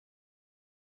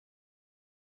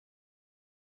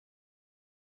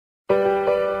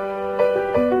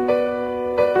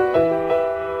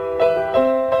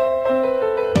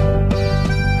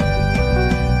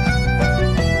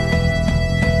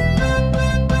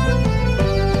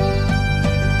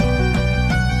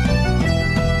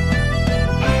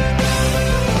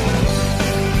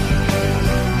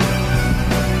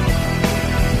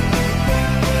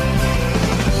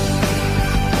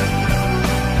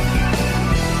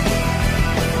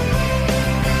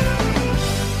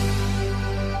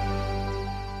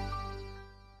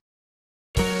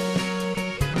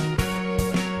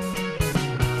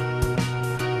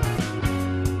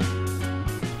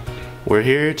We're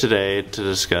here today to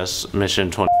discuss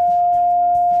Mission 20.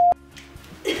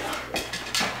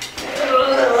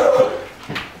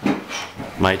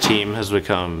 My team has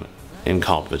become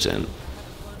incompetent.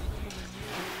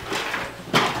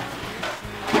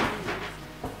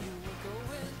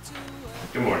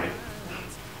 Good morning.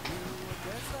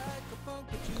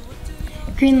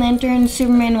 Green Lantern,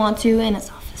 Superman wants you in his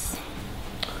office.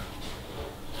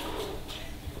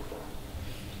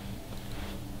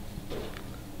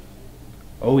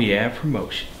 Oh yeah,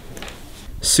 promotion.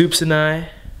 Soups and I,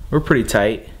 we're pretty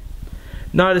tight.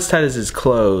 Not as tight as his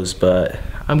clothes, but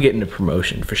I'm getting a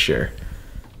promotion for sure.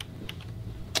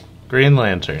 Green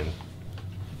Lantern.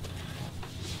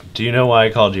 Do you know why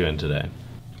I called you in today?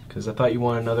 Cause I thought you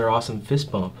wanted another awesome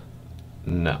fist bump.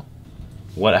 No.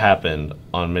 What happened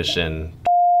on Mission?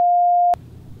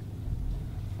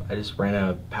 I just ran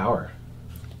out of power.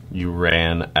 You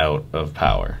ran out of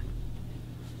power.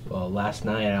 Well, last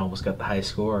night I almost got the high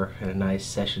score in a nice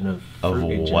session of Of Fruit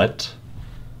Ninja. what?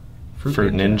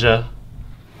 Fruit Ninja?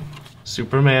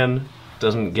 Superman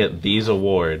doesn't get these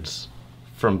awards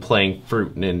from playing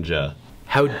Fruit Ninja.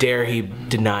 How dare he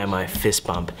deny my fist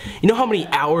bump? You know how many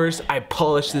hours I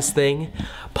polish this thing?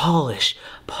 Polish.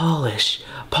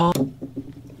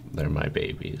 They're my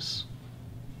babies.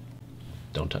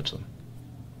 Don't touch them.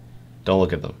 Don't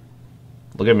look at them.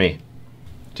 Look at me.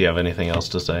 Do you have anything else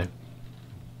to say?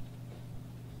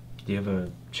 Do you have a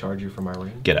charger for my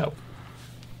ring? Get out.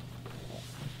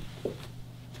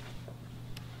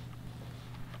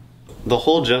 The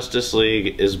whole Justice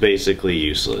League is basically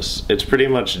useless. It's pretty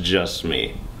much just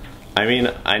me. I mean,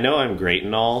 I know I'm great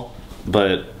and all,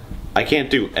 but I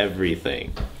can't do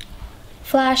everything.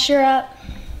 Flash, you're up.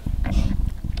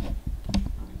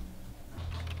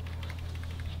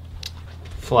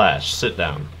 Flash, sit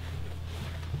down.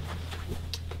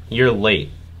 You're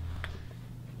late.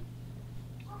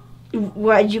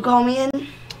 Why'd you call me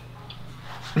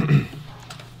in?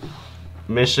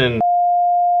 Mission...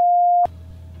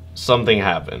 Something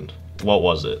happened. What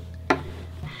was it?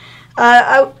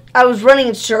 I was running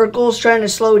in circles trying to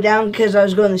slow down because I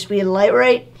was going the speed of light,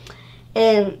 right?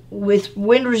 And with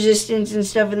wind resistance and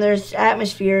stuff in the Earth's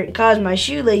atmosphere, it caused my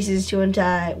shoelaces to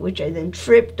untie, which I then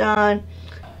tripped on.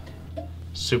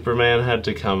 Superman had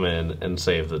to come in and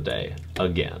save the day.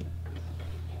 Again.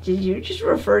 Did you just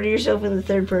refer to yourself in the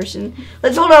third person?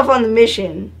 Let's hold off on the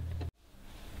mission.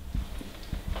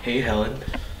 Hey Helen.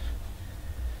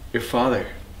 Your father,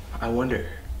 I wonder,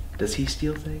 does he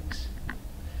steal things?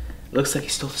 Looks like he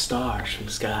stole the stars from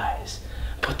the skies,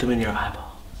 put them in your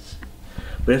eyeballs.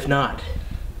 But if not,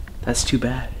 that's too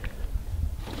bad.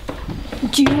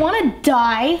 Do you want to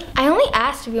die? I only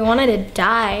asked if you wanted to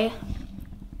die.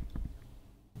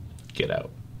 Get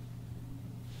out.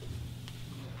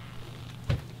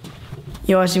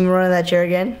 You want to see me run in that chair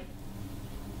again?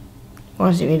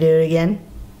 Want to see me do it again?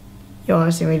 You want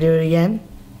to see me do it again?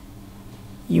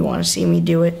 You want to see me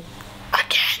do it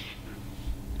again?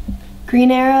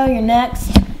 Green Arrow, you're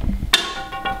next.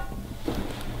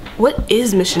 What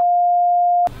is Mission?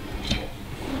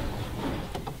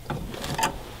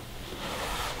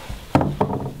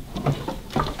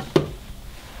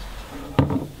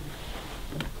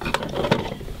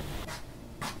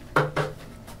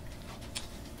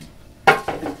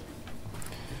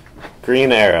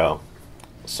 Green Arrow.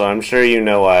 So I'm sure you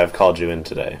know why I've called you in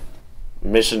today.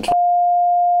 Mission 20.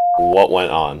 What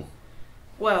went on?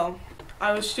 Well,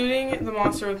 I was shooting the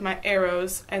monster with my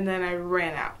arrows, and then I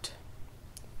ran out.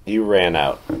 You ran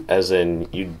out, as in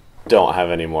you don't have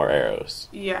any more arrows.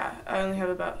 Yeah, I only have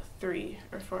about 3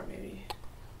 or 4 maybe.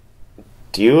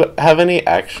 Do you have any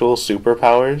actual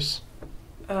superpowers?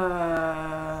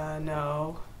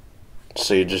 No.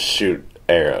 So you just shoot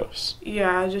arrows.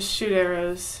 Yeah, I just shoot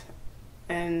arrows,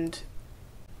 and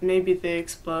maybe they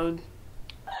explode.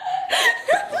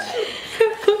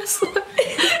 Look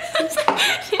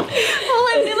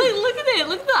at it.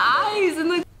 Look at the eyes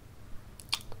and the.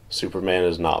 Superman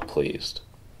is not pleased.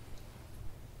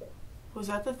 Was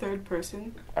that the third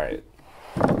person? Alright,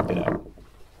 get out.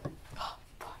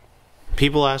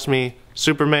 People ask me,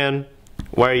 Superman,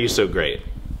 why are you so great?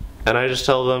 And I just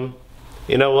tell them,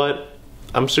 you know what?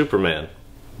 I'm Superman.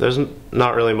 There's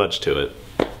not really much to it.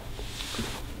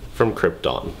 From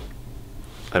Krypton.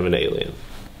 I'm an alien.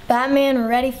 Batman,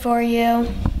 ready for you.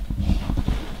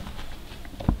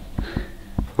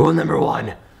 Rule number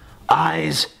 1,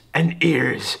 eyes and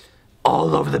ears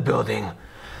all over the building.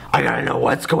 I gotta know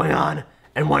what's going on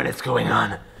and when it's going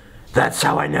on. That's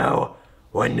how I know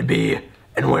when to be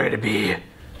and where to be,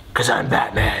 'cause I'm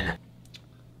Batman.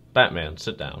 Batman,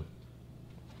 sit down.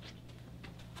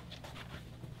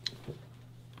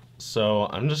 So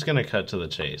I'm just gonna cut to the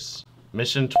chase.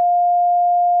 Mission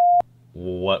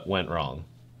what went wrong?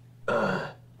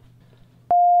 What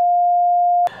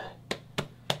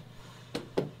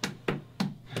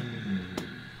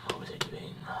was I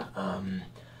doing?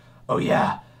 Oh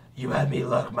yeah, you had me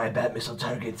lock my bat missile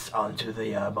targets onto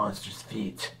the monster's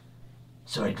feet.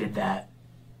 So I did that.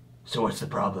 So what's the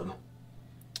problem?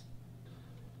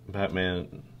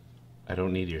 Batman, I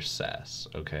don't need your sass,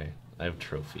 okay? I have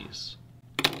trophies.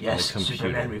 Yes, computer.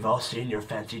 Superman, we've all seen your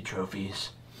fancy trophies.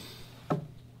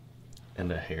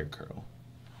 And a hair curl.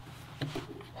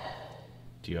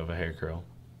 Do you have a hair curl?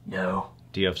 No,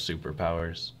 Do you have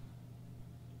superpowers?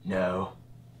 no.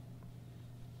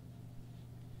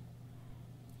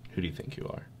 Who do you think you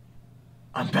are?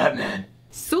 I'm Batman.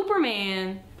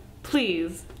 Superman?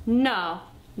 Please. No.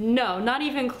 No, not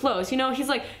even close. You know, he's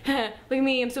like, look at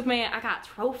me, I'm Superman, I got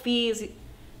trophies.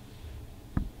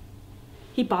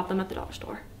 He bought them at the dollar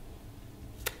store.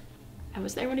 I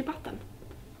was there when he bought them.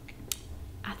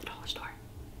 At the dollar store.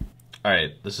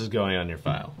 Alright, this is going on your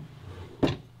file.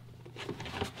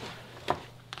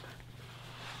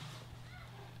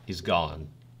 He's gone.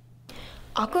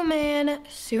 Aquaman,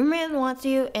 Superman wants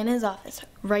you in his office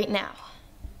right now.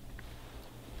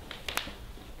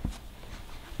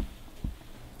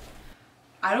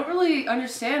 I don't really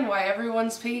understand why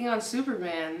everyone's picking on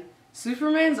Superman.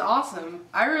 Superman's awesome.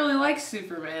 I really like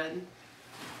Superman.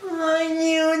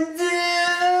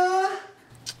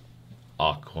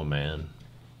 Aquaman.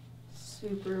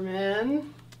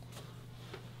 Superman?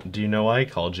 Do you know why I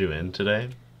called you in today?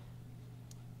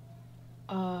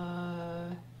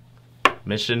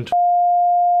 Mission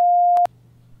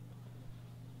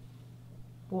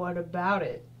What about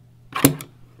it?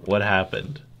 What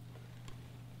happened?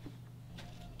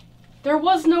 There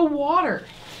was no water.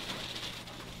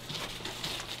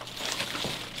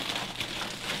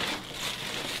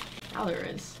 Now there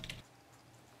is.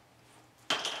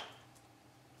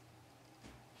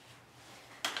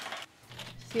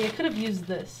 See, I could have used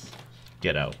this.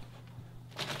 Get out.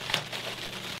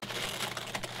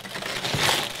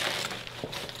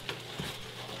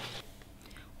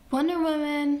 Wonder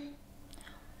Woman.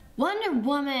 Wonder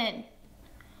Woman.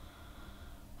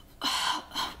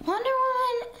 Wonder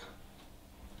Woman.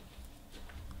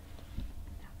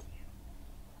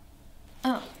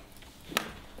 Oh.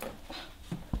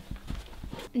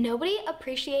 Nobody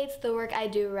appreciates the work I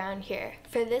do around here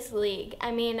for this league.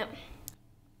 I mean,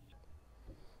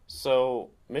 So,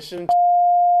 Mission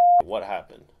what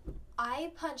happened?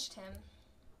 I punched him.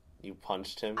 You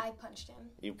punched him? I punched him.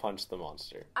 You punched the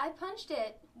monster. I punched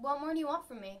it. What more do you want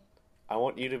from me? I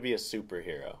want you to be a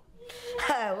superhero.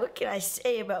 What can I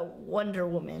say about Wonder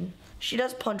Woman? She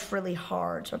does punch really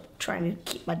hard, so I'm trying to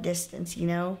keep my distance, you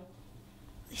know?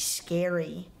 Really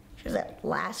scary. She has that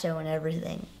lasso and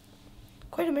everything.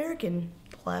 Quite American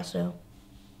lasso.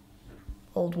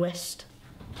 Old West.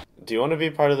 Do you want to be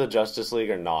part of the Justice League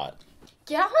or not?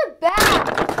 Get off my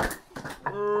back!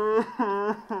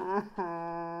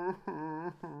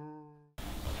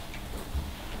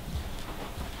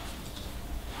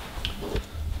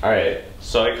 Alright,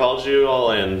 so I called you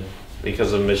all in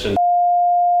because of Mission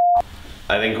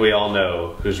I think we all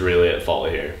know who's really at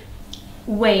fault here.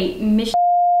 Wait, Mission...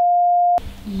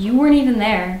 You weren't even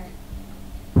there.